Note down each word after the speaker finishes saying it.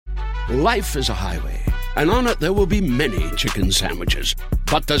Life is a highway, and on it there will be many chicken sandwiches.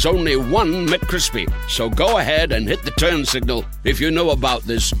 But there's only one McCrispy. So go ahead and hit the turn signal if you know about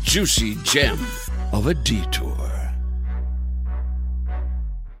this juicy gem of a detour.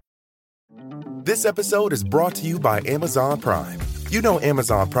 This episode is brought to you by Amazon Prime. You know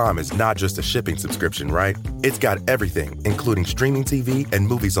Amazon Prime is not just a shipping subscription, right? It's got everything, including streaming TV and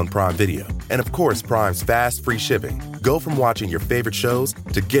movies on Prime Video. And of course, Prime's fast, free shipping. Go from watching your favorite shows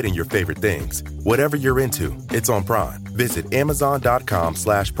to getting your favorite things. Whatever you're into, it's on Prime. Visit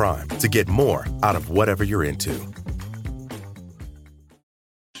amazon.com/Prime to get more out of whatever you're into.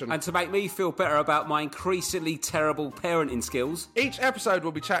 And to make me feel better about my increasingly terrible parenting skills. Each episode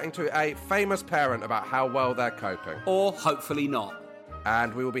we'll be chatting to a famous parent about how well they're coping. Or hopefully not.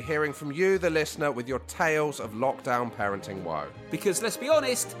 And we will be hearing from you, the listener, with your tales of lockdown parenting woe. Because let's be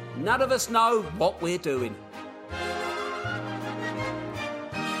honest, none of us know what we're doing.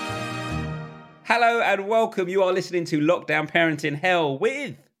 Hello and welcome. You are listening to Lockdown Parenting Hell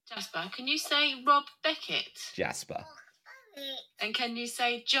with... Jasper, can you say Rob Beckett? Jasper. And can you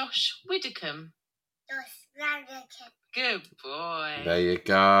say Josh Widdicombe? Good boy. There you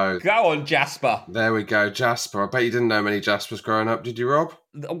go. Go on, Jasper. There we go, Jasper. I bet you didn't know many Jaspers growing up, did you, Rob?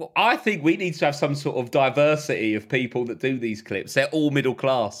 I think we need to have some sort of diversity of people that do these clips. They're all middle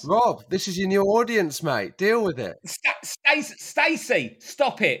class. Rob, this is your new audience, mate. Deal with it. Stacey,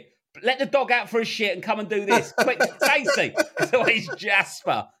 stop it. Let the dog out for a shit and come and do this. Quick, Stacey. It's always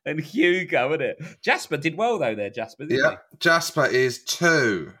Jasper and Hugo, isn't it? Jasper did well, though, there, Jasper, didn't he? Jasper is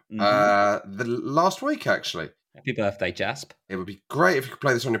 2. The last week, actually. Happy birthday, Jasp. It would be great if you could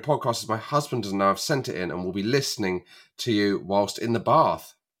play this on your podcast, as my husband doesn't know I've sent it in, and we'll be listening to you whilst in the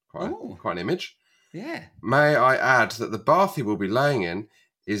bath. Quite an image. Yeah. May I add that the bath he will be laying in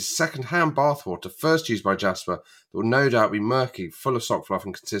is second-hand bathwater, first used by Jasper, that will no doubt be murky, full of sock fluff,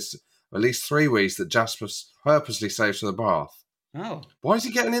 and consists of at least 3 weeks that Jasper purposely saves for the bath. Oh. Why is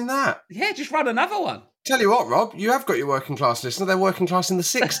he getting in that? Yeah, just run another one. Tell you what, Rob, you have got your working class listener. They're working class in the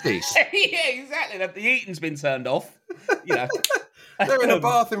 60s. Yeah, exactly. The heating's been turned off. You know. They're in a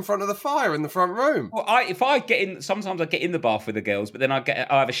bath in front of the fire in the front room. Well, sometimes I get in the bath with the girls, but then I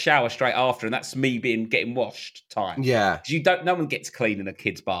have a shower straight after, and that's me getting washed time. Yeah. No one gets clean in a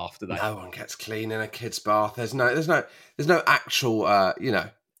kid's bath, do they? No one gets clean in a kid's bath. There's no actual,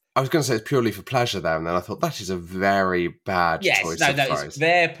 I was going to say it's purely for pleasure there, and then I thought that is a very bad choice of phrase. It's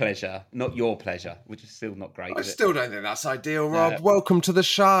their pleasure, not your pleasure, which is still not great. I still don't think that's ideal, Rob. Welcome to the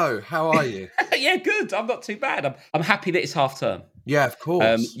show. How are you? Yeah, good. I'm not too bad. I'm happy that it's half term. Yeah, of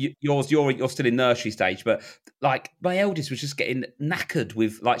course. You're still in nursery stage, but like my eldest was just getting knackered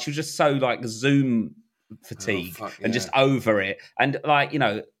with she was just so Zoom fatigue and just over it, and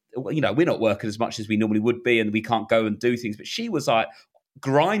we're not working as much as we normally would be, and we can't go and do things, but she was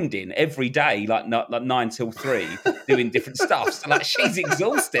grinding every day, like 9 till 3, doing different stuff. So she's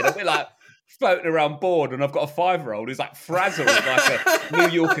exhausted, and we're floating around bored, and I've got a 5-year-old who's frazzled like a New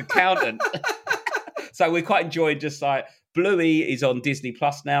York accountant. So we're quite enjoying just Bluey is on Disney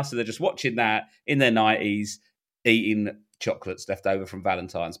Plus now, so they're just watching that in their 90s, eating chocolates left over from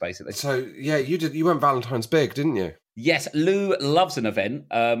Valentine's, basically. So yeah, you went Valentine's big, didn't you? Yes, Lou loves an event.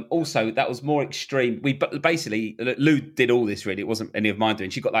 Also, that was more extreme. Lou did all this, really. It wasn't any of mine doing.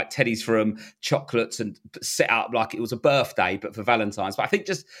 She got teddies for them, chocolates, and set up like it was a birthday, but for Valentine's. But I think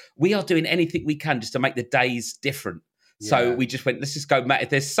we are doing anything we can just to make the days different. Yeah. So we just went, let's just go mad. If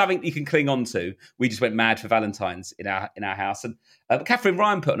there's something you can cling on to, we just went mad for Valentine's in our house. And Catherine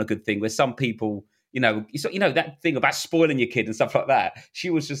Ryan put on a good thing where some people... that thing about spoiling your kid and stuff like that.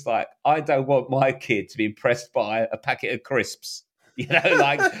 She was just I don't want my kid to be impressed by a packet of crisps.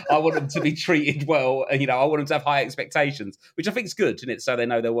 I want them to be treated well. And, I want them to have high expectations, which I think is good, isn't it? So they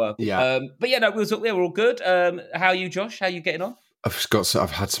know their worth. Yeah. We're all good. How are you, Josh? How are you getting on?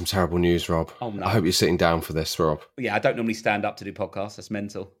 I've had some terrible news, Rob. Oh, no. I hope you're sitting down for this, Rob. Yeah, I don't normally stand up to do podcasts. That's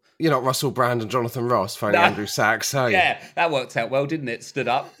mental. You're not Russell Brand and Jonathan Ross phoning Andrew Sachs, are you? Yeah, that worked out well, didn't it? Stood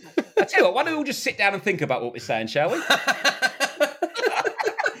up. I tell you what, why don't we all just sit down and think about what we're saying, shall we?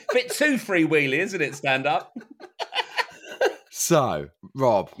 Bit too freewheeling, isn't it? Stand up. So,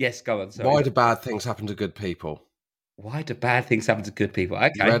 Rob. Yes, go on. Sorry. Why do bad things happen to good people? Why do bad things happen to good people?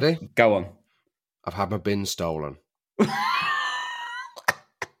 Okay. You ready? Go on. I've had my bin stolen.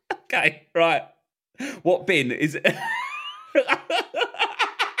 Okay, right. What bin is it?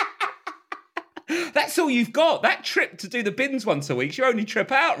 That's all you've got. That trip to do the bins once a week's your only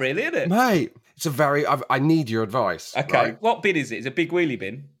trip out, really, isn't it? Mate, it's I need your advice. Okay, right? What bin is it? It's a big wheelie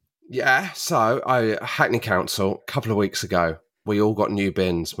bin? Yeah, so Hackney Council, a couple of weeks ago, we all got new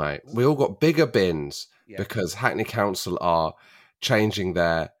bins, mate. We all got bigger bins because Hackney Council are changing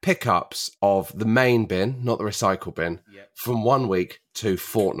their pickups of the main bin, not the recycle bin, from 1 week to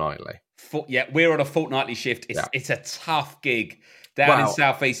fortnightly. We're on a fortnightly shift. It's a tough gig. Down in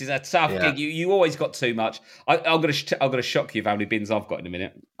South East, it's a tough gig. You always got too much. I'm gonna shock you with how many bins I've got in a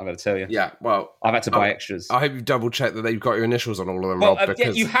minute. I'm gonna tell you. Yeah, well, I've had to buy extras. I hope you double check that you've got your initials on all of them, Rob.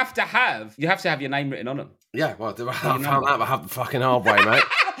 Because you have to have your name written on them. Yeah, well, I found that the fucking hard way, mate.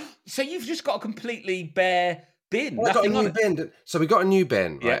 So you've just got a completely bare bin. Well, I got a new bin. So we got a new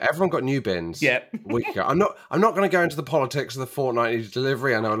bin, right? Yeah. Everyone got new bins. Yeah. A week ago. I'm not going to go into the politics of the fortnightly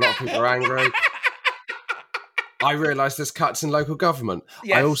delivery. I know a lot of people are angry. I realise there's cuts in local government.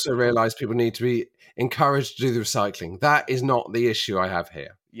 Yes. I also realise people need to be encouraged to do the recycling. That is not the issue I have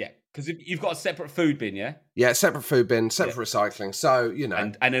here. Yeah, because you've got a separate food bin, yeah? Yeah, separate food bin, separate recycling. So, you know.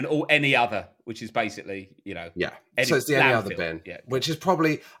 And then any other, which is basically, you know. Yeah, so it's the any other bin, which is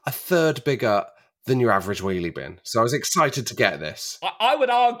probably a third bigger than your average wheelie bin. So I was excited to get this. I would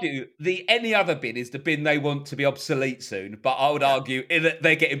argue the any other bin is the bin they want to be obsolete soon, but I would argue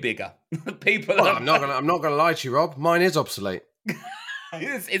they're getting bigger. I'm not gonna lie to you, Rob. Mine is obsolete.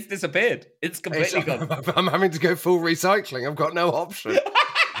 It's disappeared. It's completely gone. I'm having to go full recycling. I've got no option.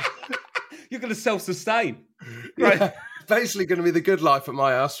 You're going to self-sustain. Right. Yeah, basically going to be the good life at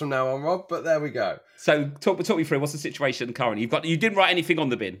my house from now on, Rob, but there we go. So talk me through, what's the situation currently? You didn't write anything on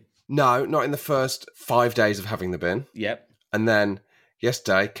the bin? No, not in the first 5 days of having the bin. Yep. And then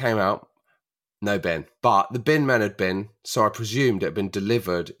yesterday came out, no bin. But the bin men had been, so I presumed it had been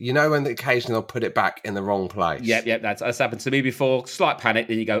delivered. You know when occasionally they'll put it back in the wrong place? Yep, that's happened to me before. Slight panic,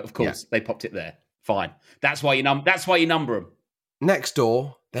 then you go, of course, they popped it there. Fine. That's why you number them. Next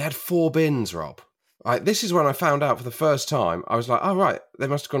door, they had 4 bins, Rob. Right, this is when I found out for the first time. I was like, oh, right, they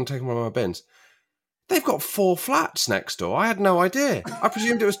must have gone and taken one of my bins. They've got 4 flats next door. I had no idea. I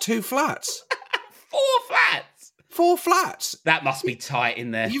presumed it was 2 flats. 4 flats? 4 flats. That must be tight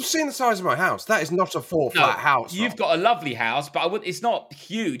in there. You've seen the size of my house. That is not a 4-flat house. You've got a lovely house, but it's not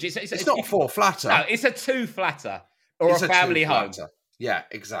huge. It's not a 4-flatter. No, it's a 2-flatter or a family home. Yeah,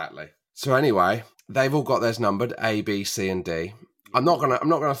 exactly. So anyway, they've all got theirs numbered A, B, C, and D. I'm not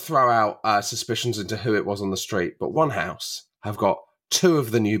gonna throw out suspicions into who it was on the street, but one house have got 2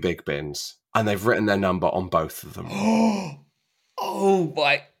 of the new big bins, and they've written their number on both of them. Oh,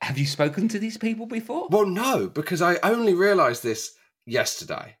 boy. Have you spoken to these people before? Well, no, because I only realised this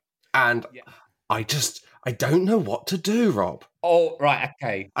yesterday. And I don't know what to do, Rob. Oh, right,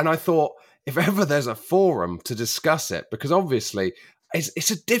 okay. And I thought, if ever there's a forum to discuss it, because obviously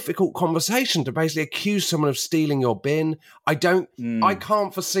it's a difficult conversation to basically accuse someone of stealing your bin. I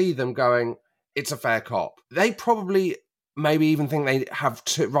can't foresee them going, it's a fair cop. They probably maybe even think they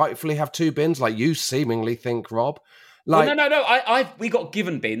rightfully have 2 bins, like you seemingly think, Rob. Like, no. We got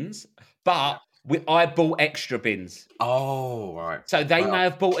given bins, but I bought extra bins. Oh, right. So they may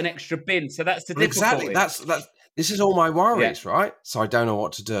have bought an extra bin. So that's the difficulty. Exactly. That's. This is all my worries, right? So I don't know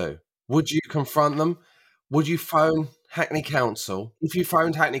what to do. Would you confront them? Would you phone Hackney Council? If you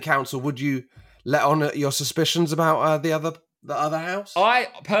phoned Hackney Council, would you let on your suspicions about the other house? I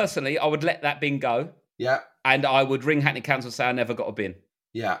would let that bin go. Yeah. And I would ring Hackney Council and say I never got a bin.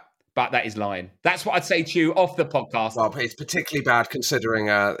 Yeah. But that is lying. That's what I'd say to you off the podcast. Well, it's particularly bad considering,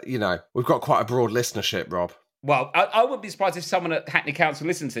 we've got quite a broad listenership, Rob. Well, I wouldn't be surprised if someone at Hackney Council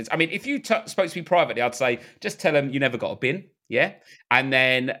listens to this. I mean, if you spoke to me privately, I'd say, just tell them you never got a bin, yeah? And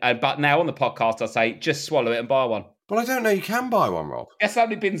then, but now on the podcast, I'd say, just swallow it and buy one. Well, I don't know you can buy one, Rob. Guess how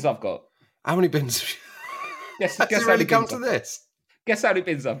many bins I've got? How many bins? Guess how really come to this? Guess how many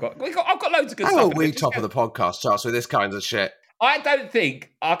bins I've got? I've got loads of good stuff. How are we top of the podcast charts with this kind of shit? I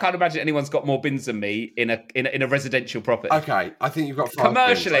can't imagine anyone's got more bins than me in a residential property. Okay, I think you've got 5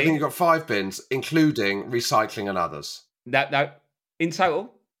 commercially, bins. I think you've got 5 bins, including recycling and others. No. In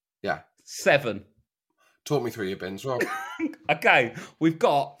total? Yeah. 7. Talk me through your bins, Rob. Okay, we've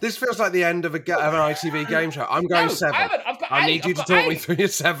got... This feels like the end of an ITV game show. I'm going 7. I haven't. I've got 8. I need you to talk me through your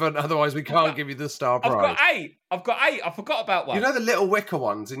 7, otherwise we can't give you the star prize. I've got 8. I forgot about one. You know the little wicker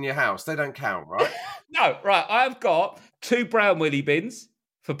ones in your house? They don't count, right? No, right. I've got 2 brown wheelie bins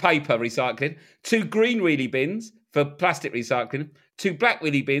for paper recycling, 2 green wheelie bins for plastic recycling, 2 black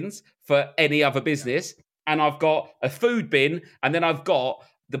wheelie bins for any other business, and I've got a food bin, and then I've got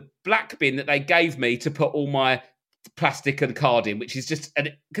the black bin that they gave me to put all my plastic and card in, which is just,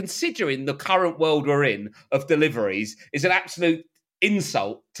 considering the current world we're in of deliveries, is an absolute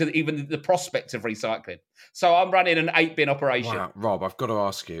insult to even the prospect of recycling. So I'm running an 8-bin operation. Wow, Rob, I've got to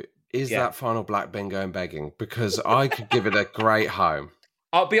ask you, is that final black bin going begging? Because I could give it a great home.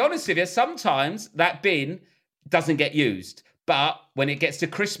 I'll be honest with you, sometimes that bin doesn't get used. But when it gets to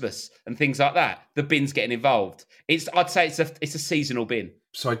Christmas and things like that, the bin's getting involved. I'd say it's a seasonal bin.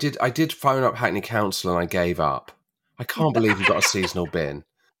 So I did phone up Hackney Council and I gave up. I can't believe we've got a seasonal bin.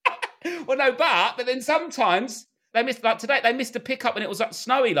 Well, no, but then sometimes they missed, like today, they missed a pickup when it was like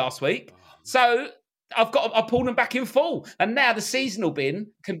snowy last week. So I pulled them back in full. And now the seasonal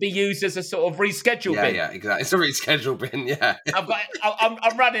bin can be used as a sort of reschedule bin. Yeah, exactly. It's a reschedule bin, yeah.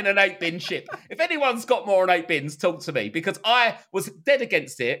 I'm running an 8-bin ship. If anyone's got more than 8 bins, talk to me, because I was dead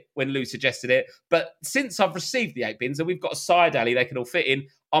against it when Lou suggested it. But since I've received the 8 bins and we've got a side alley they can all fit in,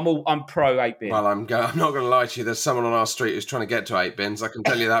 I'm pro 8 bin. Well, I'm not going to lie to you. There's someone on our street who's trying to get to 8 bins. I can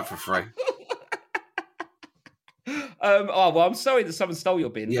tell you that for free. Well, I'm sorry that someone stole your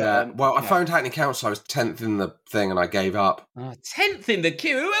bin. Yeah, I phoned Hackney Council. I was 10th in the thing and I gave up. 10th in the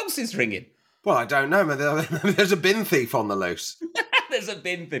queue? Who else is ringing? Well, I don't know. There's a bin thief on the loose. There's a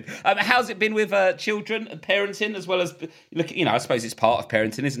bin thief. How's it been with children and parenting as well as, I suppose it's part of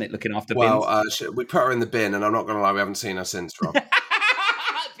parenting, isn't it, looking after bins? Well, we put her in the bin and I'm not going to lie, we haven't seen her since, Rob.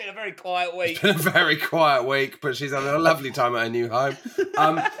 It's been a very quiet week. It's been a very quiet week, but she's having a lovely time at her new home.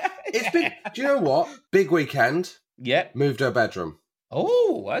 It's been, do you know what? Big weekend. Yeah. Moved her bedroom.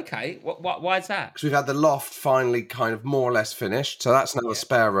 Oh, okay. Why is that? Because we've had the loft finally kind of more or less finished. So that's now a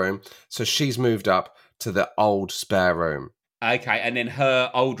spare room. So she's moved up to the old spare room. Okay. And then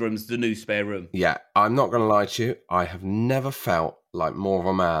her old room's the new spare room. Yeah. I'm not going to lie to you. I have never felt like more of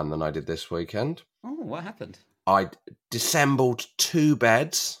a man than I did this weekend. Oh, what happened? I disassembled 2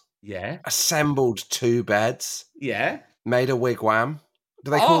 beds. Yeah. Assembled 2 beds. Yeah. Made a wigwam. Do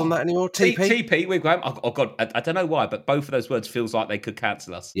they call them that anymore? TP? TP, wigwam. Oh, God, I don't know why, but both of those words feels like they could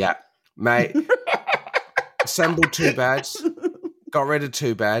cancel us. Yeah, mate. Assembled 2 beds. Got rid of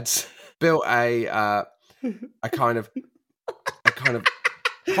 2 beds. Built a kind of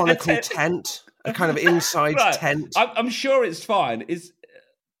conical tent. A kind of inside tent. I'm sure it's fine.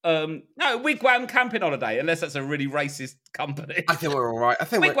 No, wigwam camping holiday, unless that's a really racist company. I think we're all right. I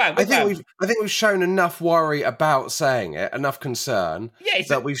think wigwam. we've shown enough worry about saying it, enough concern,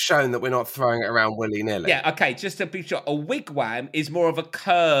 that we've shown that we're not throwing it around willy-nilly. Yeah, okay, just to be sure, a wigwam is more of a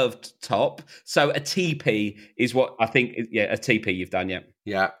curved top, so a teepee is what I think, a teepee you've done, yeah.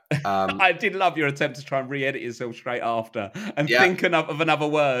 Yeah. I did love your attempt to try and re-edit yourself straight after and think of another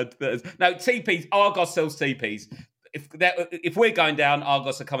word. No, teepees, Argos sells teepees. If we're going down,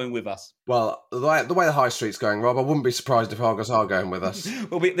 Argos are coming with us. Well, the way the high street's going, Rob, I wouldn't be surprised if Argos are going with us.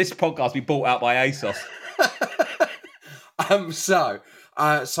 Well, this podcast will be bought out by ASOS. So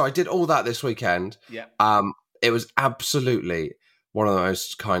I did all that this weekend. Yeah. It was absolutely one of the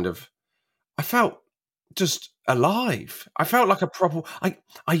most kind of... I felt just alive. I felt like a proper...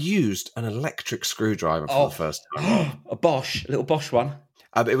 I used an electric screwdriver for the first time. A little Bosch one.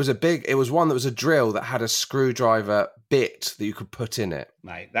 It was one that was a drill that had a screwdriver bit that you could put in it.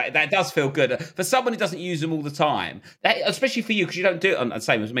 Mate, that does feel good. For someone who doesn't use them all the time, especially for you, because you don't do it, the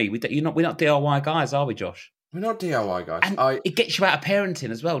same as me, we're not DIY guys, are we, Josh? We're not DIY guys. And it gets you out of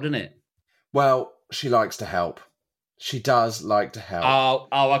parenting as well, doesn't it? Well, she likes to help. She does like to help.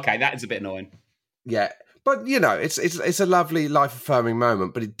 Oh, okay, that is a bit annoying. Yeah. But, it's a lovely, life-affirming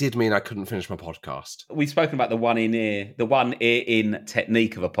moment, but it did mean I couldn't finish my podcast. We've spoken about the one ear in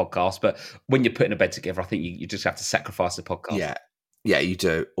technique of a podcast, but when you're putting a bed together, I think you just have to sacrifice the podcast. Yeah, you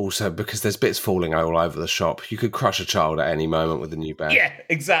do. Also, because there's bits falling all over the shop. You could crush a child at any moment with a new bed. Yeah,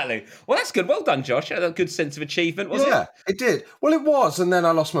 exactly. Well, that's good. Well done, Josh. You had a good sense of achievement, wasn't it? Yeah, it did. Well, it was, and then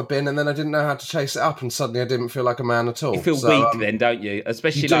I lost my bin, and then I didn't know how to chase it up, and suddenly I didn't feel like a man at all. You feel weak then, don't you?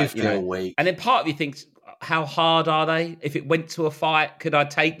 Especially you feel weak. And then part of you thinks, how hard are they? If it went to a fight, could I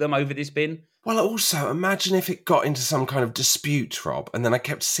take them over this bin? Well, also, imagine if it got into some kind of dispute, Rob, and then I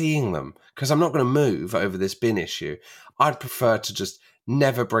kept seeing them, because I'm not going to move over this bin issue. I'd prefer to just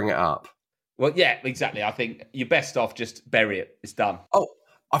never bring it up. Well, yeah, exactly. I think you're best off just bury it. It's done. Oh,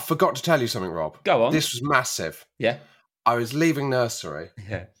 I forgot to tell you something, Rob. Go on. This was massive. Yeah. I was leaving nursery.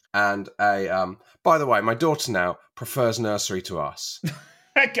 Yeah. And by the way, my daughter now prefers nursery to us.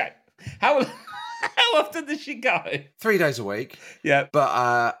 Okay. How often does she go? 3 days a week. Yeah.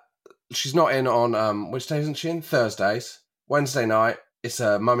 But she's not in on, which day isn't she in? Thursdays. Wednesday night. It's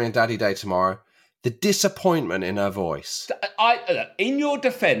a mummy and daddy day tomorrow. The disappointment in her voice. In your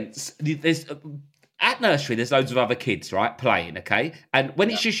defence, there's at nursery, there's loads of other kids, right, playing, okay? And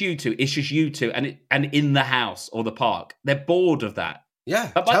when it's just you two, and in the house or the park. They're bored of that.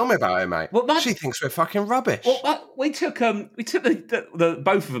 Yeah, tell me about it, mate. She thinks we're fucking rubbish. Well, we took the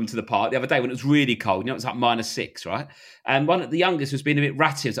both of them to the park the other day when it was really cold. It was like -6, right? And the youngest was being a bit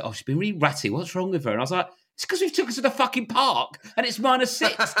ratty. I was like, oh, she's been really ratty. What's wrong with her? And I was like, it's because we took her to the fucking park and it's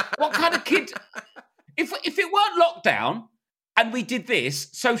 -6. What kind of kid? If it weren't lockdown and we did this,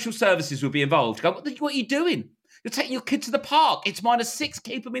 social services would be involved. Go, what are you doing? You're taking your kid to the park. It's -6.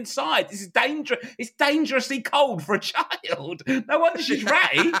 Keep them inside. This is dangerous. It's dangerously cold for a child. No wonder she's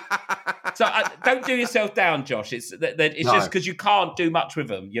ratty. So don't do yourself down, Josh. It's just because you can't do much with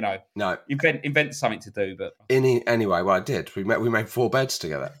them. No. Invent something to do. But anyway, well, I did. We made 4 beds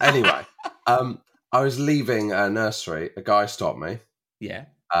together. Anyway, I was leaving a nursery. A guy stopped me. Yeah.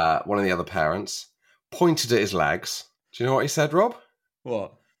 One of the other parents pointed at his legs. Do you know what he said, Rob?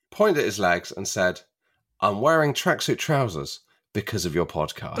 What? Pointed at his legs and said, "I'm wearing tracksuit trousers because of your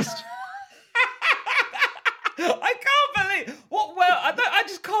podcast." I can't believe what. Well, I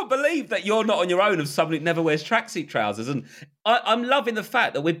just can't believe that you're not on your own of somebody who never wears tracksuit trousers. And I'm loving the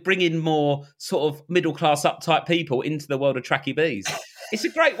fact that we're bringing more sort of middle class, uptight people into the world of tracky bees. It's a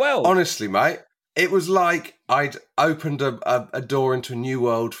great world. Honestly, mate, it was like I'd opened a door into a new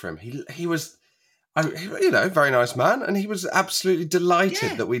world for him. He was. Very nice man, and he was absolutely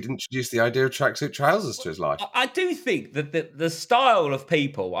delighted that we'd introduced the idea of tracksuit trousers to his life. I do think that the style of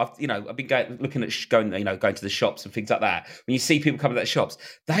people, I've been going to the shops and things like that. When you see people coming to the shops,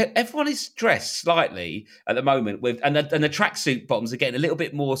 everyone is dressed slightly at the moment with, and the tracksuit bottoms are getting a little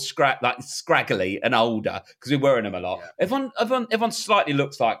bit more scraggly and older because we're wearing them a lot. Yeah. Everyone slightly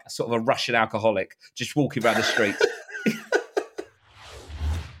looks like sort of a Russian alcoholic just walking around the streets.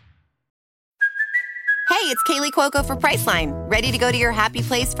 Hey, it's Kaylee Cuoco for Priceline. Ready to go to your happy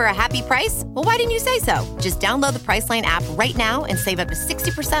place for a happy price? Well, why didn't you say so? Just download the Priceline app right now and save up to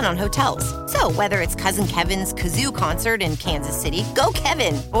 60% on hotels. So whether it's Cousin Kevin's Kazoo Concert in Kansas City, go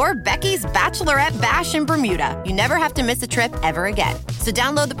Kevin, or Becky's Bachelorette Bash in Bermuda, you never have to miss a trip ever again. So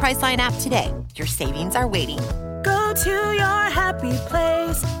download the Priceline app today. Your savings are waiting. Go to your happy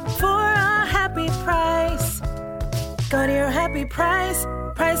place for a happy price. Go to your happy price,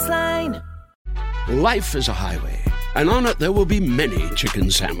 Priceline. Life is a highway, and on it there will be many chicken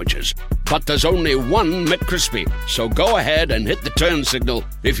sandwiches. But there's only one McCrispy. So go ahead and hit the turn signal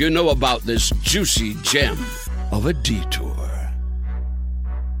if you know about this juicy gem of a detour.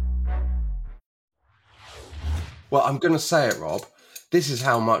 Well, I'm going to say it, Rob. This is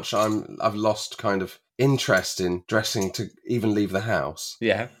how much I've lost kind of interest in dressing to even leave the house.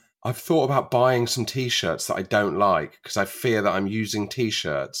 Yeah. I've thought about buying some T-shirts that I don't like because I fear that I'm using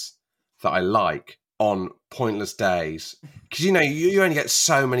T-shirts that I like on pointless days. Because, you only get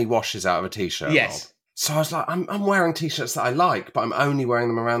so many washes out of a T-shirt. Yes. Rob. So I was like, I'm wearing T-shirts that I like, but I'm only wearing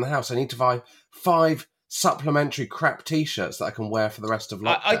them around the house. I need to buy 5 supplementary crap T-shirts that I can wear for the rest of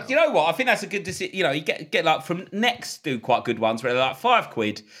lockdown. You know what? I think that's a good decision. You get like from Next do quite good ones where they're like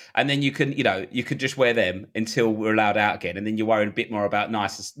 £5, and then you can just wear them until we're allowed out again, and then you're worrying a bit more about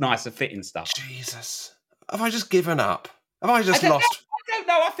nicer fitting stuff. Jesus. Have I just given up? Have I just lost... I don't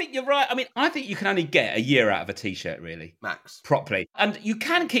know. I think you're right. I mean, I think you can only get a year out of a T-shirt, really. Max. Properly. And you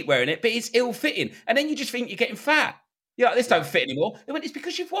can keep wearing it, but it's ill-fitting. And then you just think you're getting fat. You're like, this don't fit anymore. It's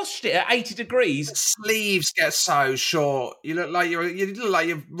because you've washed it at 80 degrees. The sleeves get so short. You look like you're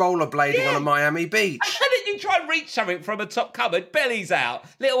rollerblading on a Miami beach. And then you try and reach something from a top cupboard, belly's out,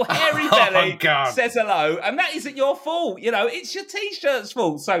 little hairy belly says hello, and that isn't your fault. It's your T-shirt's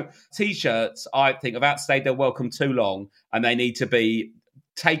fault. So T-shirts, I think, have outstayed their welcome too long, and they need to be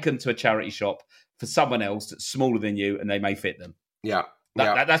taken to a charity shop for someone else that's smaller than you, and they may fit them. Yeah.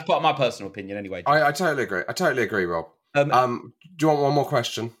 That's part of my personal opinion anyway. I totally agree, Rob. Do you want one more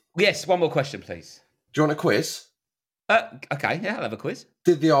question? Yes, one more question, please. Do you want a quiz? Okay, yeah, I'll have a quiz.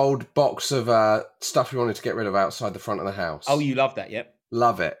 Did the old box of stuff you wanted to get rid of outside the front of the house? Oh, you love that, yep.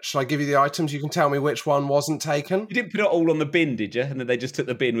 Love it. Shall I give you the items? You can tell me which one wasn't taken. You didn't put it all on the bin, did you? And then they just took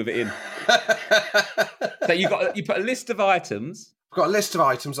the bin with it in. So you put a list of items. I've got a list of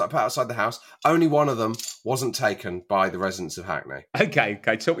items that I put outside the house. Only one of them wasn't taken by the residents of Hackney. Okay,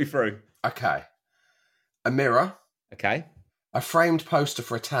 talk me through. Okay. A mirror. Okay. A framed poster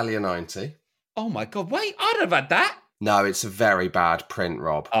for Italia 90. Oh my God! Wait, I'd have had that. No, it's a very bad print,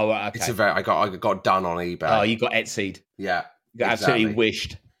 Rob. Oh, okay. It's I got done on eBay. Oh, you got Etsy'd. Yeah, you got absolutely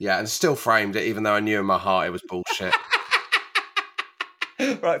wished. Yeah, and still framed it, even though I knew in my heart it was bullshit.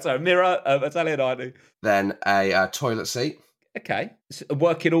 Right, so a mirror, Italia 90. Then a toilet seat. Okay, it's a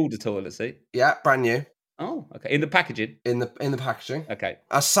working order toilet seat. Yeah, brand new. Oh, okay. In the packaging. In the packaging. Okay.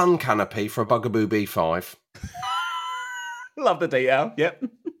 A sun canopy for a Bugaboo B5. Love the detail. Yep.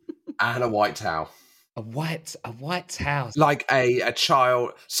 And a white towel. A white towel. Like a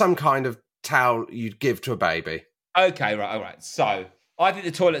child, some kind of towel you'd give to a baby. Okay, right, all right. So I think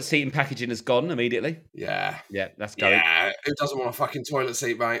the toilet seat and packaging has gone immediately. Yeah. Yeah, that's going. Yeah, who doesn't want a fucking toilet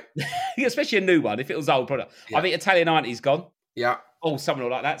seat, mate? Especially a new one, if it was old product. Yeah. I think Italian 90's gone. Yeah. Oh, something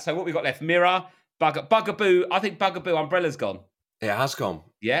like that. So what we got left? Mirror, Bugaboo. I think Bugaboo Umbrella's gone. It has gone.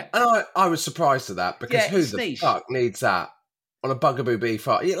 Yeah. And I was surprised at that because who it's the niche. fuck needs that on a Bugaboo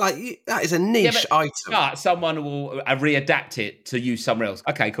B5? Like, that is a niche item. But someone will readapt it to use somewhere else.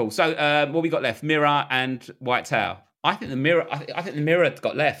 Okay, cool. So what we got left? Mirror and White Towel. I think the mirror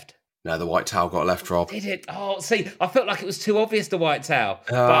got left. No, the white towel got left, Rob. Did it? Oh, see, I felt like it was too obvious, the white towel.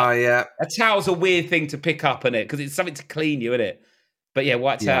 Oh, yeah. A towel's a weird thing to pick up, innit? Because it's something to clean you, innit? But yeah,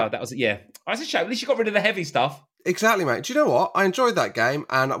 white towel, that was, Oh, it's a shame. At least you got rid of the heavy stuff. Exactly, mate. Do you know what? I enjoyed that game,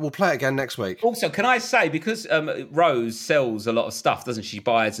 and we'll play it again next week. Also, can I say, because Rose sells a lot of stuff, doesn't she? She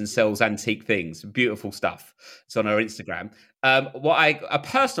buys and sells antique things, beautiful stuff. It's on her Instagram. A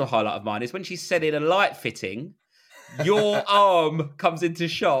personal highlight of mine is when she said in a light fitting, your arm comes into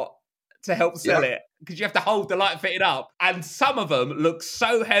shot to help sell it, because you have to hold the light fitting up, and some of them look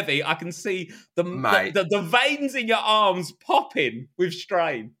so heavy I can see the veins in your arms popping with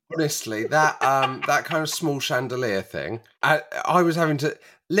strain. Honestly, that that kind of small chandelier thing, I was having to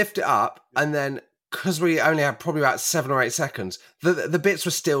lift it up, and then because we only had probably about 7 or 8 seconds, the bits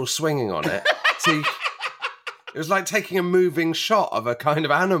were still swinging on it. So it was like taking a moving shot of a kind of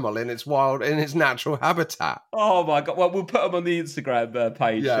animal in its natural habitat. Oh my God! Well, we'll put them on the Instagram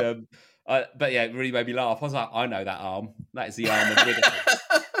page. Yeah. But yeah, it really made me laugh. I was like, I know that arm. That is the arm of Whittaker.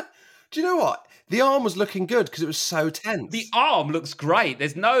 Do you know what? The arm was looking good because it was so tense. The arm looks great.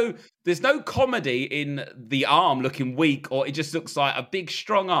 There's no comedy in the arm looking weak, or it just looks like a big,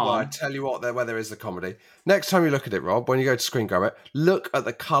 strong arm. Well, I tell you what, where there is the comedy. Next time you look at it, Rob, when you go to screen grab it, look at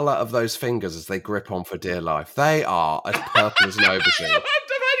the colour of those fingers as they grip on for dear life. They are as purple as an aubergine. I've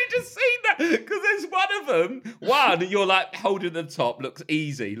only just seen that because there's one of them. One, you're like holding the top, looks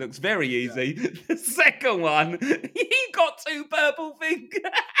easy, looks very easy. Yeah. The second one, he got 2 purple fingers.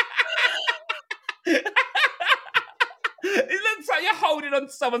 It looks like you're holding on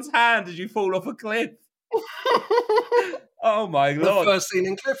to someone's hand as you fall off a cliff. Oh my Lord. The first scene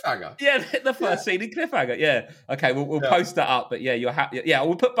in Cliffhanger. Yeah, the first scene in Cliffhanger, yeah. Okay, we'll post that up, but yeah, you're happy. Yeah,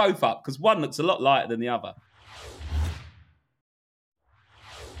 we'll put both up because one looks a lot lighter than the other.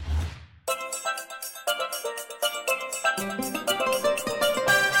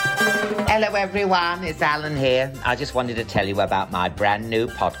 Hello everyone, it's Alan here. I just wanted to tell you about my brand new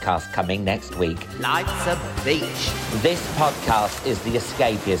podcast coming next week. Life's a Beach. This podcast is the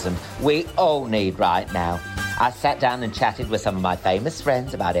escapism we all need right now. I sat down and chatted with some of my famous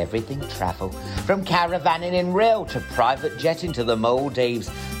friends about everything travel. From caravanning in Rio to private jetting to the Maldives.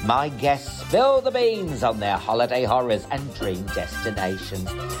 My guests spill the beans on their holiday horrors and dream destinations.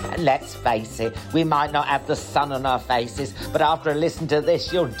 And let's face it, we might not have the sun on our faces, but after a listen to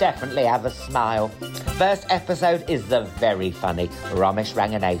this, you'll definitely have a smile. First episode is the very funny Ramesh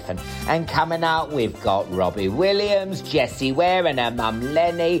Ranganathan. And coming out, we've got Robbie Williams, Jessie Ware and her mum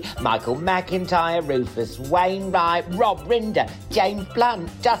Lenny, Michael McIntyre, Rufus Wainwright, Rob Rinder, James Blunt,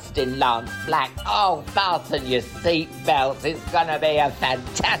 Justin Lance Black. Oh, fasten your seatbelts. It's going to be a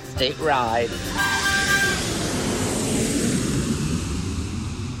fantastic ride.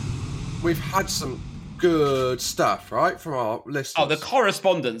 We've had some good stuff, right, from our listeners. Oh, the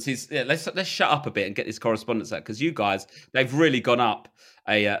correspondence is... Yeah, let's shut up a bit and get this correspondence out, because you guys, they've really gone up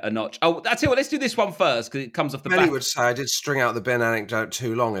a notch. Oh, I tell you what, let's do this one first, because it comes off the Benny back. would say I did string out the bin anecdote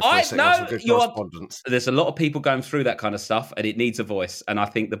too long if we're sitting on some good correspondence. There's a lot of people going through that kind of stuff, and it needs a voice, and I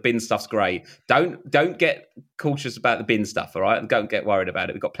think the bin stuff's great. Don't get cautious about the bin stuff, all right? And don't get worried about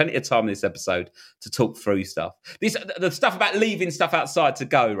it. We've got plenty of time in this episode to talk through stuff. The stuff about leaving stuff outside to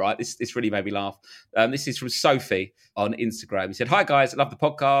go, right? This really made me laugh. This is from Sophie on Instagram. He said, "Hi guys, I love the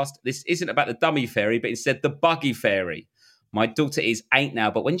podcast. This isn't about the dummy fairy, but instead the buggy fairy. My daughter is 8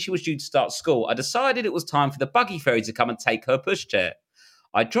 now, but when she was due to start school, I decided it was time for the buggy fairy to come and take her pushchair.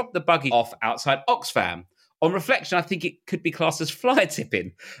 I dropped the buggy off outside Oxfam. On reflection, I think it could be classed as fly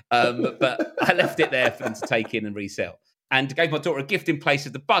tipping, but I left it there for them to take in and resell. And gave my daughter a gift in place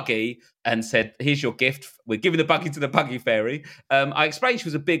of the buggy and said, here's your gift. We're giving the buggy to the buggy fairy. I explained she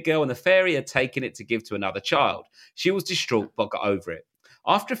was a big girl and the fairy had taken it to give to another child. She was distraught, but got over it.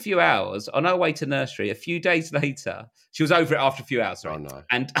 After a few hours, on our way to nursery, a few days later, she was over it after a few hours, right? Oh, no.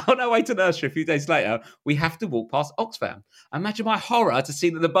 And on our way to nursery, a few days later, we have to walk past Oxfam. Imagine my horror to see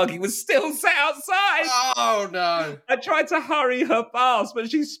that the buggy was still set outside. Oh, no. I tried to hurry her past,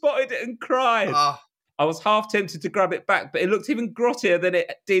 but she spotted it and cried. I was half tempted to grab it back, but it looked even grottier than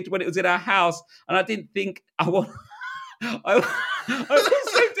it did when it was in our house. And I didn't think I I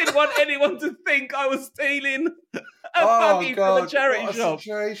also didn't want anyone to think I was stealing a buggy from a charity what a shop.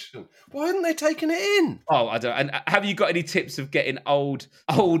 situation. Why hadn't they taken it in? Oh, I don't. And have you got any tips of getting older,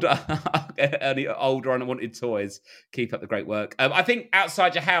 any older unwanted toys? Keep up the great work. I think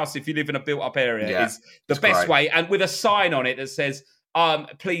outside your house, if you live in a built-up area, is the best way, and with a sign on it that says,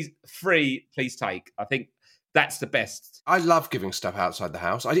 "Please take." I think that's the best. I love giving stuff outside the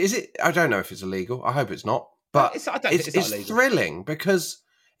house. I don't know if it's illegal. I hope it's not. But it's thrilling because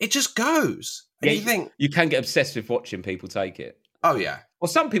it just goes. And you can get obsessed with watching people take it. Oh, yeah. Or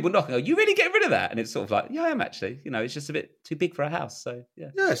some people knock and go, "You really getting rid of that?" And it's sort of like, "Yeah, I am actually. It's just a bit too big for a house." So, yeah.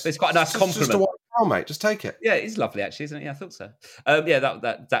 Yes. It's quite a nice compliment. Just a while, mate. Just take it. Yeah, it's lovely, actually, isn't it? Yeah, I thought so.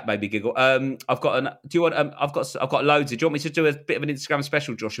 That made me giggle. I've got loads. Do you want me to do a bit of an Instagram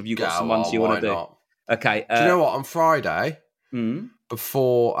special, Josh? Have you got some ones you want to do? Not? Okay. Do you know what? On Friday,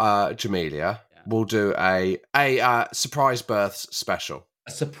 before Jamelia, we'll do a surprise births special.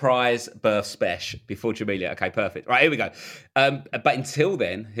 A surprise birth special before Jamelia. Okay, perfect. Right, here we go. But until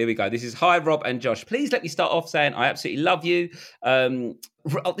then, here we go. This is Hi, Rob and Josh. Please let me start off saying I absolutely love you.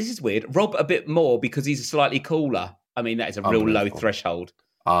 This is weird. Rob a bit more because he's slightly cooler. I mean, that is a real low threshold.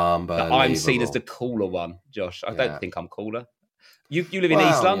 I'm seen as the cooler one, Josh. I don't think I'm cooler. You live in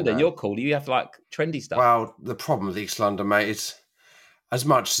East London. You're cool. You have like trendy stuff. Well, the problem with East London, mate, is as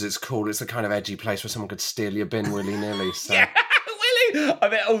much as it's cool, it's the kind of edgy place where someone could steal your bin willy-nilly. So. Yeah, willy. I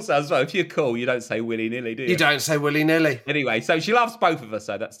mean, also as well, if you're cool, you don't say willy-nilly, do you? You don't say willy-nilly. Anyway, so she loves both of us,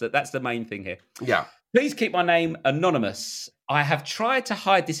 so that's the main thing here. Yeah. Please keep my name anonymous. I have tried to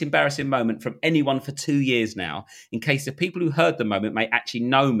hide this embarrassing moment from anyone for 2 years now, in case the people who heard the moment may actually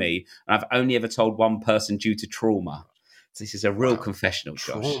know me, and I've only ever told one person due to trauma. So this is a real confessional,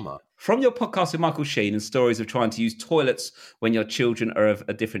 Josh. Trauma. From your podcast with Michael Sheen and stories of trying to use toilets when your children are of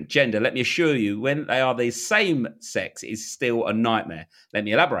a different gender, let me assure you, when they are the same sex, it is still a nightmare. Let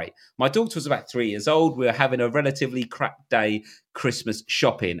me elaborate. My daughter was about 3 years old. We were having a relatively crap day Christmas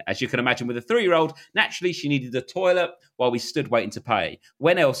shopping. As you can imagine, with a 3-year-old, naturally she needed a toilet while we stood waiting to pay.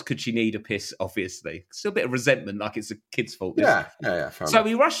 When else could she need a piss, obviously? Still a bit of resentment, like it's a kid's fault. Yeah. So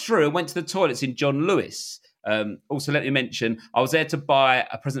we rushed through and went to the toilets in John Lewis. Also, let me mention, I was there to buy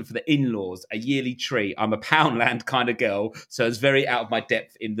a present for the in-laws, a yearly tree. I'm a Poundland kind of girl, so I was very out of my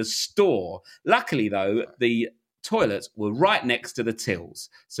depth in the store. Luckily, though, the toilets were right next to the tills,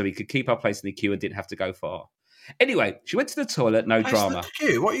 so we could keep our place in the queue and didn't have to go far. Anyway, she went to the toilet, no drama. The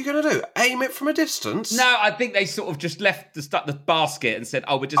queue? What are you going to do? Aim it from a distance? No, I think they sort of just left the basket and said,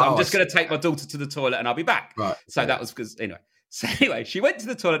 I'm just going to take my daughter to the toilet and I'll be back. Right. So that was because, anyway. So anyway, she went to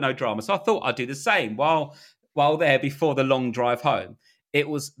the toilet, no drama. So I thought I'd do the same while there before the long drive home. It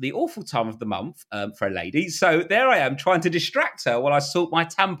was the awful time of the month for a lady. So there I am trying to distract her while I sort my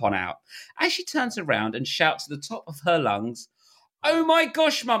tampon out. As she turns around and shouts at the top of her lungs, "Oh my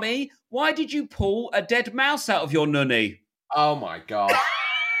gosh, mummy, why did you pull a dead mouse out of your nunny?" Oh my God.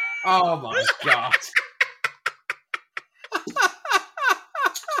 Oh my God.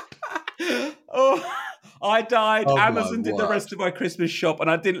 Oh, I died. Amazon did the rest of my Christmas shop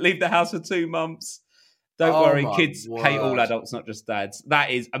and I didn't leave the house for 2 months. Don't worry, kids hate all adults, not just dads.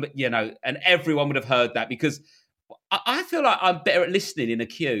 That is, and everyone would have heard that because I feel like I'm better at listening in a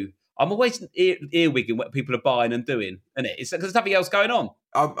queue. I'm always earwigging what people are buying and doing, isn't it? It's because there's nothing else going on.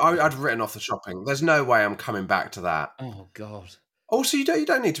 I'd written off the shopping. There's no way I'm coming back to that. Oh God. Also, you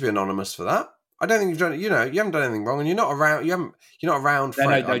don't need to be anonymous for that. I don't think you've done. You haven't done anything wrong, and you're not around. You're not around.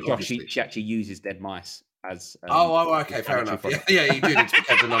 No, Josh. She actually uses dead mice as. Okay, fair enough. Yeah, you do need to be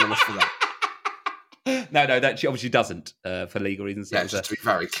kept anonymous for that. No, that she obviously doesn't for legal reasons. Yeah, just to be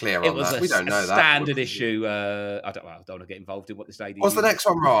very clear on that. We don't know that. Standard issue. I don't want to get involved in what this lady. What's the next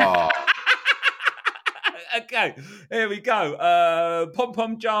one, Rob? Okay, here we go. Pom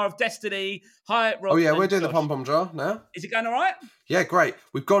Pom Jar of Destiny. Hi, Rob. Oh yeah, we're doing the Pom Pom Jar now. Is it going all right? Yeah, great.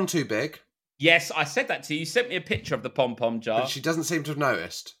 We've gone too big. Yes, I said that to you. You sent me a picture of the Pom Pom Jar. But she doesn't seem to have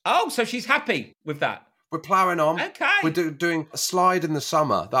noticed. Oh, so she's happy with that. We're ploughing on. Okay. We're doing a slide in the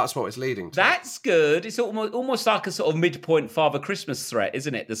summer. That's what it's leading to. That's good. It's almost like a sort of midpoint Father Christmas threat,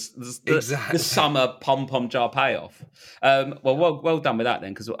 isn't it? Exactly. The summer Pom Pom Jar payoff. Well done with that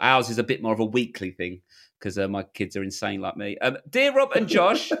then, because ours is a bit more of a weekly thing, because my kids are insane like me. Dear Rob and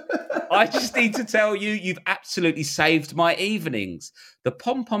Josh, I just need to tell you, you've absolutely saved my evenings. The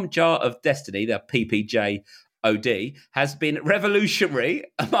Pom Pom Jar of Destiny, the PPJ OD, has been revolutionary.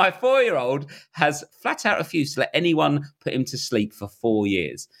 My 4-year-old has flat out refused to let anyone put him to sleep for 4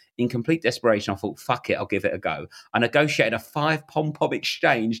 years. In complete desperation, I thought, fuck it, I'll give it a go. I negotiated a 5 pom-pom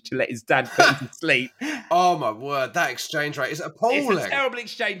exchange to let his dad put him to sleep. Oh my word, that exchange rate is appalling. It's a terrible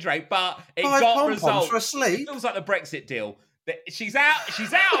exchange rate, but it 5 got pom-poms results. for a sleep? It feels like the Brexit deal. She's out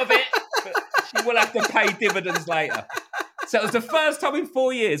of it, but she will have to pay dividends later. So it was the first time in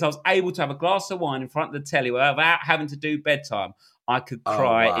 4 years I was able to have a glass of wine in front of the telly without having to do bedtime. I could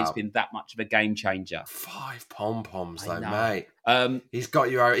cry. Wow. It's been that much of a game changer. 5 pom-poms, though, know. mate. He's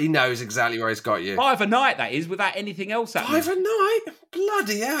got you. He knows exactly where he's got you. 5 a night, that is, without anything else happening. 5 a night?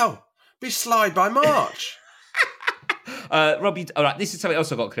 Bloody hell. Be slide by March. Robbie, all right, this is something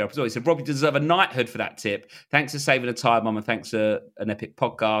else I got to clear up as well. He said, Robbie deserve a knighthood for that tip. Thanks for saving the time, Mum, and thanks for an epic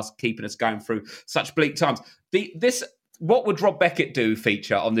podcast, keeping us going through such bleak times. This What Would Rob Beckett Do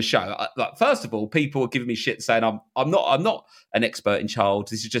feature on the show. First of all, people are giving me shit saying I'm not an expert in child.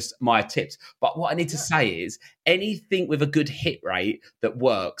 This is just my tips. But what I need to say is anything with a good hit rate that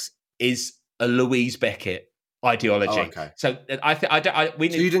works is a Louise Beckett ideology. Oh, okay. So So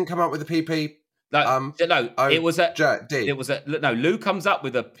you didn't come up with the PP? No, it was Lou comes up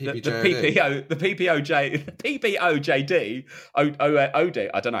with the PPOJD.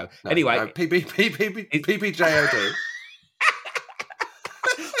 I don't know. Anyway, PPJOD.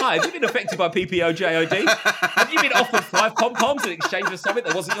 Hi, have you been affected by PPOJOD? Have you been offered 5 pom-poms in exchange for something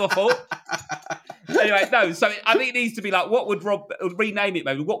that wasn't your fault? Anyway, no, so I think it needs to be like, what would Rob, rename it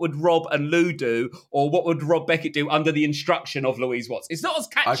maybe, what would Rob and Lou do, or what would Rob Beckett do under the instruction of Louise Watts? It's not as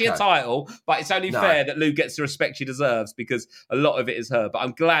catchy a title, but it's only fair that Lou gets the respect she deserves because a lot of it is her. But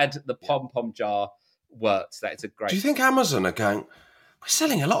I'm glad the pom-pom jar works. That it's a great... Do you think Amazon are going... We're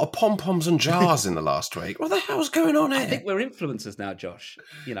selling a lot of pom-poms and jars in the last week. What the hell's going on here? I think we're influencers now, Josh.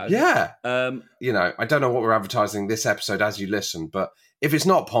 Yeah. I don't know what we're advertising this episode as you listen, but if it's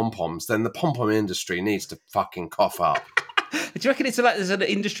not pom-poms, then the pom-pom industry needs to fucking cough up. Do you reckon it's like there's an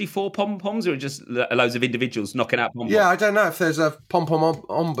industry for pom-poms or just loads of individuals knocking out pom-poms? Yeah, I don't know if there's a pom-pom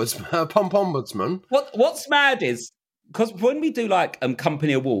ombudsman. What's mad is... Because when we do like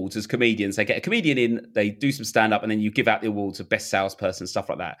company awards as comedians, they get a comedian in, they do some stand-up, and then you give out the awards of best salesperson, stuff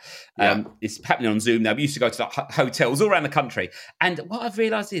like that. It's happening on Zoom now. We used to go to like hotels all around the country. And what I've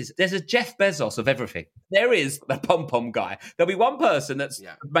realised is there's a Jeff Bezos of everything. There is the pom-pom guy. There'll be one person that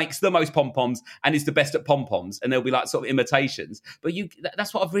makes the most pom-poms and is the best at pom-poms, and there'll be like sort of imitations. But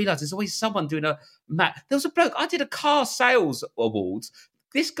that's what I've realised. There's always someone doing There was a bloke, I did a car sales awards.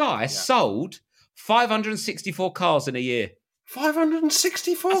 This guy sold... 564 cars in a year.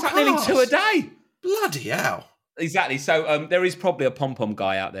 564 That's cars? Like nearly 2 a day. Bloody hell. Exactly. So there is probably a pom-pom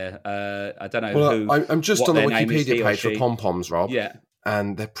guy out there. I don't know who. I'm just on the Wikipedia page for pom-poms, Rob. Yeah.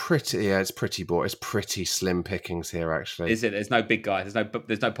 And they're pretty, it's pretty slim pickings here, actually. Is it? There's no big guy. There's no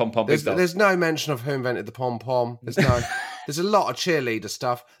pom-pom big dog. There's no mention of who invented the pom-pom. There's a lot of cheerleader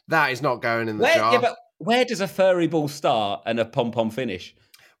stuff. That is not going in the jar. Yeah, but where does a furry ball start and a pom-pom finish?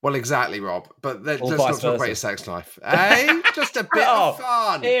 Well, exactly, Rob. But let's not talk about your sex life. Just a bit of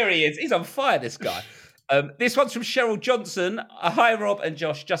fun. Here he is. He's on fire, this guy. This one's from Cheryl Johnson. Hi, Rob and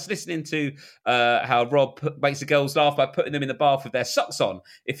Josh. Just listening to how Rob makes the girls laugh by putting them in the bath with their socks on.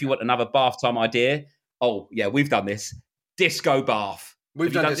 If you want another bath time idea. Oh, yeah, we've done this. Disco bath.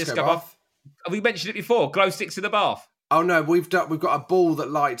 We've done disco bath. Have we mentioned it before? Glow sticks in the bath. Oh, no, we've got a ball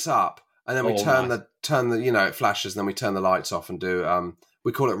that lights up. And then we turn the it flashes, and then we turn the lights off and do...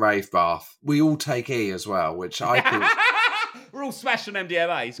 we call it rave bath. We all take E as well, which I think... We're all smashed on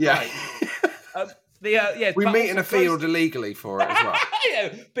MDMA. It's great. We meet in a field illegally for it as well.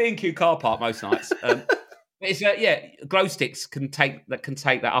 B&Q car park most nights. It's glow sticks can take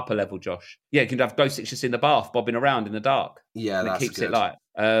that upper level, Josh. Yeah, you can have glow sticks just in the bath, bobbing around in the dark. Yeah, that's it keeps good. it light.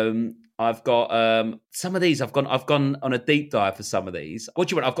 I've got some of these. I've gone on a deep dive for some of these. What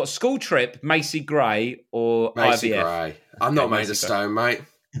do you want? I've got School Trip, Macy Gray, or Macy IVF. Gray. I'm not made of stone, mate.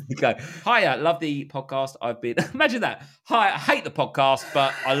 Okay. Hiya, love the podcast. Imagine that. Hi, I hate the podcast,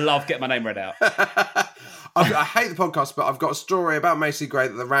 but I love getting my name read out. I hate the podcast, but I've got a story about Macy Gray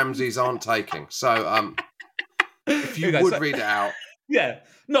that the Ramseys aren't taking. So, if you would read it out. Yeah,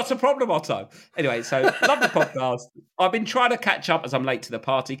 not a problem, Otto. Anyway, so love the podcast. I've been trying to catch up as I'm late to the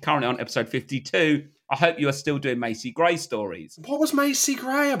party. Currently on episode 52. I hope you are still doing Macy Gray stories. What was Macy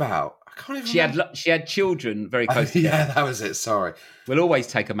Gray about? I can't even remember. She had children very close together. Yeah, that was it. Sorry. We'll always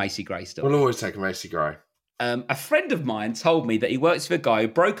take a Macy Gray story. We'll always take a Macy Gray. A friend of mine told me that he works with a guy who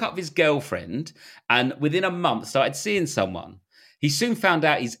broke up with his girlfriend and within a month started seeing someone. He soon found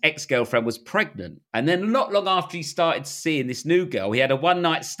out his ex-girlfriend was pregnant. And then not long after he started seeing this new girl, he had a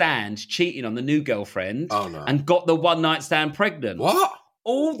one-night stand cheating on the new girlfriend and got the one-night stand pregnant. What?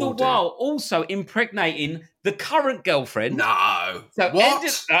 All the while also impregnating the current girlfriend. No.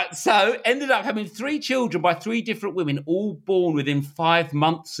 So ended up having 3 children by 3 different women, all born within 5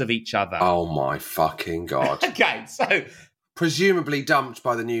 months of each other. Oh, my fucking God. Okay, so presumably dumped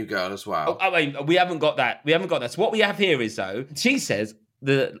by the new girl as well. I mean, we haven't got that. So what we have here is, though, she says,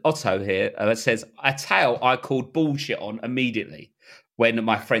 the Otto here says, a tale I called bullshit on immediately when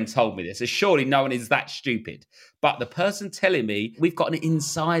my friend told me this. So surely no one is that stupid. But the person telling me, we've got an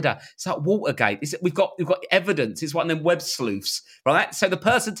insider. It's like Watergate. We've got evidence. It's one of them web sleuths, right? So the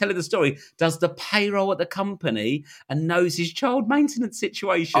person telling the story does the payroll at the company and knows his child maintenance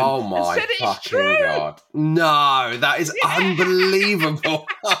situation. Oh my fucking God. No, that is unbelievable.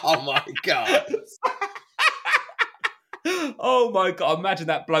 Oh my God. Oh my God, imagine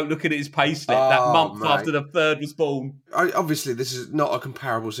that bloke looking at his payslip that month after the third was born. Obviously, this is not a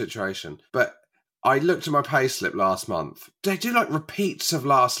comparable situation, but I looked at my payslip last month. They do like repeats of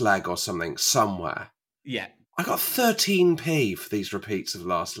last leg or something somewhere. Yeah. I got 13p for these repeats of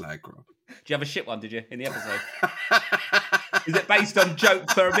last leg, Rob. Do you have a shit one, did you, in the episode? Is it based on joke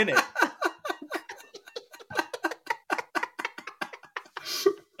per minute?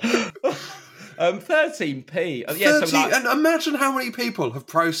 $13p. Yeah, 13, so like, and imagine how many people have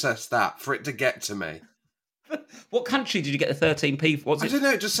processed that for it to get to me. What country did you get the 13p for? I don't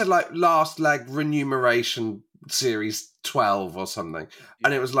know, it just said like last leg remuneration series 12 or something.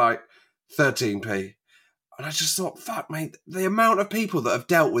 And it was like 13p. And I just thought, fuck, mate, the amount of people that have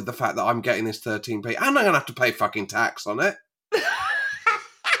dealt with the fact that I'm getting this 13p, and I'm going to have to pay fucking tax on it.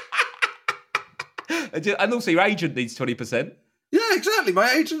 And also your agent needs 20%. Yeah, exactly.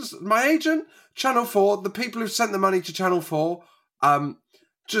 My agent, Channel 4, the people who've sent the money to Channel 4, and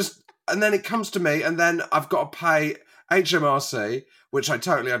then it comes to me, and then I've got to pay HMRC, which I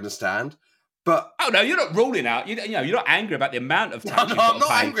totally understand. But oh no, you're not ruling out. You're not angry about the amount of tax. No, I'm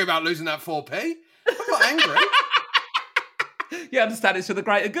not angry about losing that 4p. I'm not angry. You understand it's for the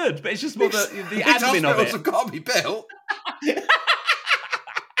greater good, but it's just more the admin of it. Hospitals have got to be built.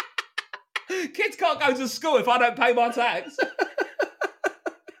 Kids can't go to school if I don't pay my tax.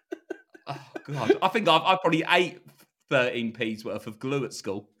 Oh God, I think I've probably ate 13p's worth of glue at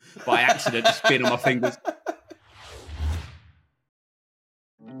school by accident, just being on my fingers.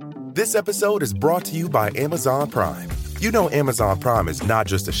 This episode is brought to you by Amazon Prime. You know Amazon Prime is not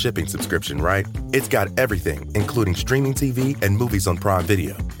just a shipping subscription, right? It's got everything, including streaming TV and movies on Prime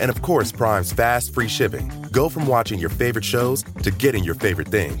Video. And of course, Prime's fast, free shipping. Go from watching your favorite shows to getting your favorite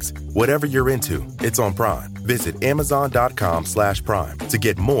things. Whatever you're into, it's on Prime. Visit Amazon.com/Prime to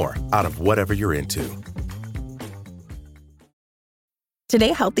get more out of whatever you're into.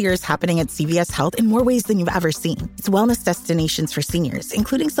 Today, healthier is happening at CVS Health in more ways than you've ever seen. It's wellness destinations for seniors,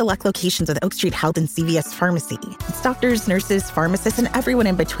 including select locations with Oak Street Health and CVS Pharmacy. It's doctors, nurses, pharmacists, and everyone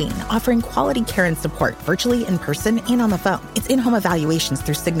in between, offering quality care and support virtually, in person, and on the phone. It's in-home evaluations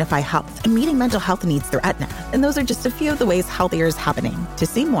through Signify Health and meeting mental health needs through Aetna. And those are just a few of the ways healthier is happening. To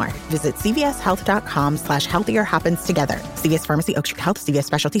see more, visit cvshealth.com/healthier happens together. CVS Pharmacy, Oak Street Health, CVS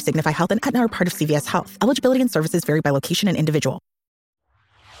Specialty, Signify Health, and Aetna are part of CVS Health. Eligibility and services vary by location and individual.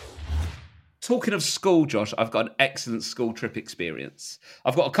 Talking of school, Josh, I've got an excellent school trip experience.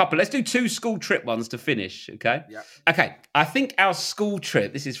 I've got a couple. Let's do 2 school trip ones to finish, okay? Yeah. Okay, I think our school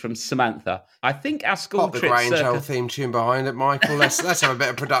trip, this is from Samantha, I think our school Pop the trip... Grange Hill theme tune behind it, Michael. Let's have a bit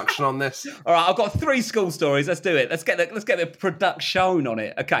of production on this. All right, I've got 3 school stories. Let's do it. Let's get the production on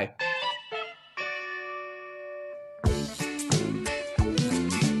it. Okay.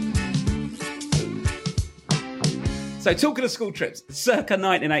 So talking of school trips, circa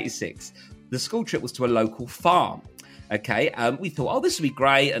 1986, the school trip was to a local farm. Okay, we thought, this would be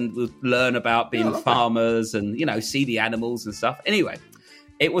great, and we'll learn about being farmers and, see the animals and stuff. Anyway,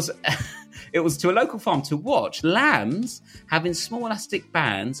 it was to a local farm to watch lambs having small elastic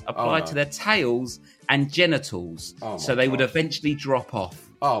bands applied to their tails and genitals, so they would eventually drop off.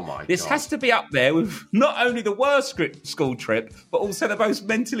 Oh my God. This has to be up there with not only the worst school trip, but also the most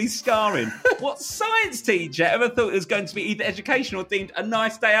mentally scarring. What science teacher ever thought it was going to be either educational or deemed a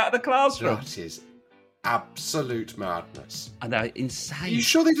nice day out of the classroom? That is absolute madness. I know, insane. You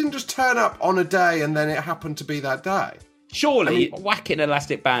sure they didn't just turn up on a day and then it happened to be that day? Surely, whacking an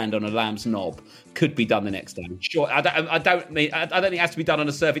elastic band on a lamb's knob could be done the next day. Sure, I don't think it has to be done on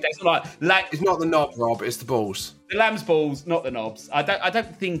a survey day. It's not it's not the knob, Rob. It's the balls. The lamb's balls, not the knobs. I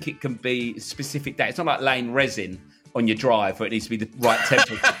don't think it can be a specific day. It's not like laying resin on your drive where it needs to be the right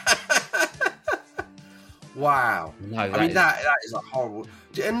temperature. Wow. No, that is a horrible.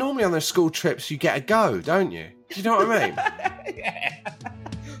 And normally on those school trips, you get a go, don't you? Do you know what I mean? Yeah.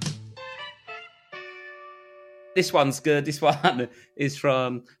 This one's good. This one is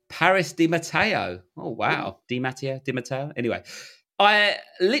from Paris Di Matteo. Oh, wow. Di Matteo. Anyway, I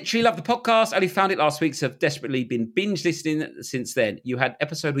literally love the podcast. I only found it last week, so I've desperately been binge listening since then. You had an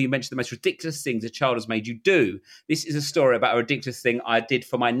episode where you mentioned the most ridiculous things a child has made you do. This is a story about a ridiculous thing I did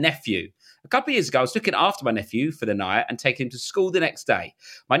for my nephew. A couple of years ago, I was looking after my nephew for the night and taking him to school the next day.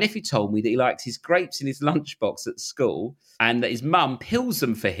 My nephew told me that he likes his grapes in his lunchbox at school and that his mum peels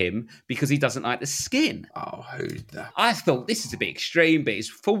them for him because he doesn't like the skin. Oh, who's that? I thought, this is a bit extreme, but it's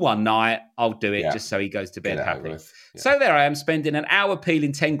for one night. I'll do it just so he goes to bed happy. Yeah. So there I am spending an hour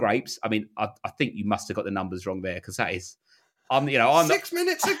peeling 10 grapes. I mean, I think you must have got the numbers wrong there because that is, I'm 6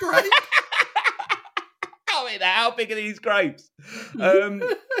 minutes a grape. I mean, how big are these grapes?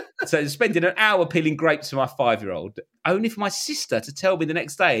 So spending an hour peeling grapes for my 5-year-old, only for my sister to tell me the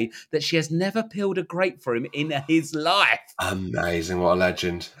next day that she has never peeled a grape for him in his life. Amazing. What a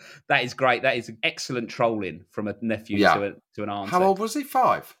legend. That is great. That is excellent trolling from a nephew to an auntie. How old was he?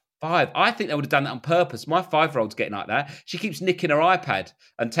 5? 5. I think they would have done that on purpose. My 5-year-old's getting like that. She keeps nicking her iPad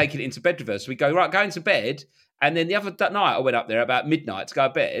and taking it into bed with her. So we go, right, go into bed. And then the other night I went up there about midnight to go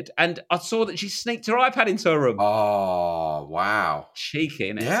to bed and I saw that she sneaked her iPad into her room. Oh, wow.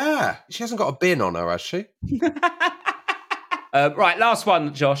 Cheeky, innit? Yeah. She hasn't got a bin on her, has she? Right, last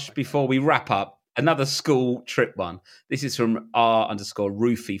one, Josh, before we wrap up. Another school trip one. This is from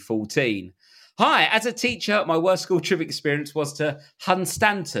R_Roofy14. Hi, as a teacher, my worst school trip experience was to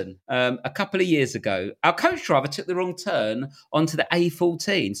Hunstanton a couple of years ago. Our coach driver took the wrong turn onto the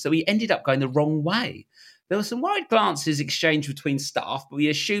A14, so we ended up going the wrong way. There were some worried glances exchanged between staff, but we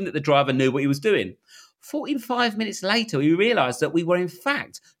assumed that the driver knew what he was doing. 45 minutes later, we realised that we were, in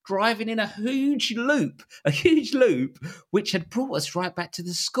fact, driving in a huge loop, which had brought us right back to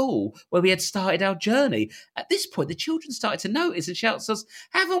the school where we had started our journey. At this point, the children started to notice and shout to us,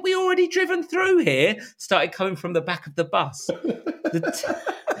 haven't we already driven through here? Started coming from the back of the bus.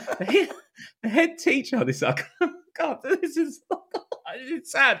 The head teacher, God, this is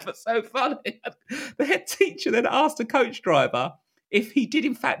it's sad but so funny. The head teacher then asked the coach driver if he did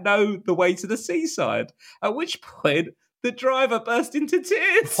in fact know the way to the seaside, at which point the driver burst into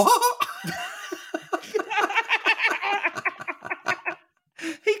tears. What?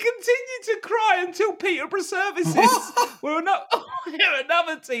 He continued to cry until Peterborough services, where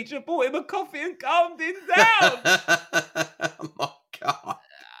another teacher bought him a coffee and calmed him down. Oh my God.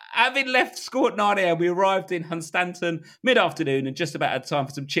 Having left school at 9 a.m, we arrived in Hunstanton mid-afternoon and just about had time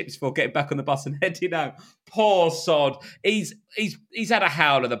for some chips before getting back on the bus and heading home. Poor sod. He's had a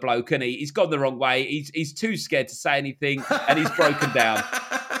howl of the bloke, and he's gone the wrong way. He's too scared to say anything, and he's broken down.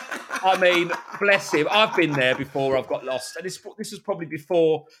 I mean, bless him. I've been there before. I've got lost, and this was probably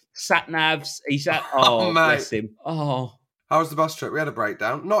before sat navs. Bless him. Oh. How was the bus trip? We had a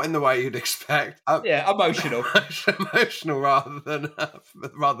breakdown. Not in the way you'd expect. Emotional. Emotional rather than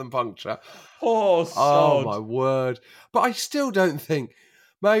puncture. Poor sod. Oh, my word. But I still don't think...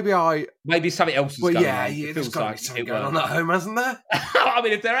 Maybe something else is going on. Yeah, there's got to be something going on at home, hasn't there? I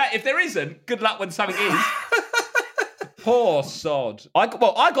mean, if there isn't, good luck when something is. Poor sod. I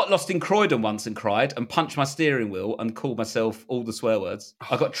got lost in Croydon once and cried and punched my steering wheel and called myself all the swear words.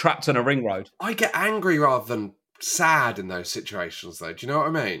 I got trapped on a ring road. I get angry rather than sad in those situations, though. Do you know what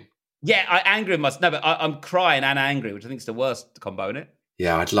I mean? Yeah, I'm crying and angry, which I think is the worst combo, isn't it?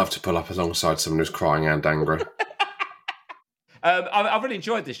 Yeah, I'd love to pull up alongside someone who's crying and angry. I've really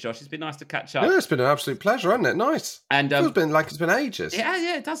enjoyed this, Josh. It's been nice to catch up. Yeah, it's been an absolute pleasure, hasn't it? Nice. And it's been ages.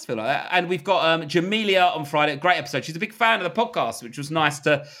 Yeah, it does feel like that. And we've got Jamelia on Friday. Great episode. She's a big fan of the podcast, which was nice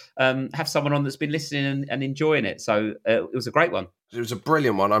to have someone on that's been listening and enjoying it. So it was a great one. It was a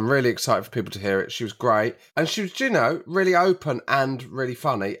brilliant one. I'm really excited for people to hear it. She was great. And she was, really open and really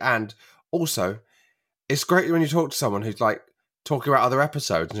funny. And also, it's great when you talk to someone who's like, talking about other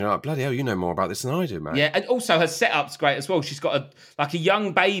episodes, and you're like, bloody hell, you know more about this than I do, mate. Yeah, and also her setup's great as well. She's got a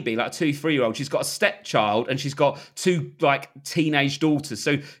young baby, like a 2-3-year-old. She's got a stepchild, and she's got 2 teenage daughters.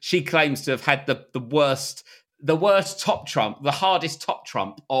 So she claims to have had the worst top trump, the hardest top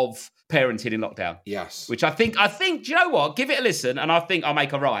trump of parenting in lockdown. Yes. Which I think, do you know what? Give it a listen, and I think I'll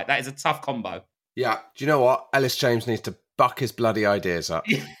make her right. That is a tough combo. Yeah. Do you know what? Ellis James needs to buck his bloody ideas up.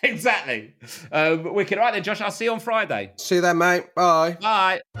 Exactly. Wicked. All right then, Josh, I'll see you on Friday. See you then, mate. Bye.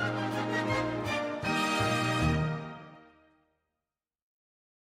 Bye.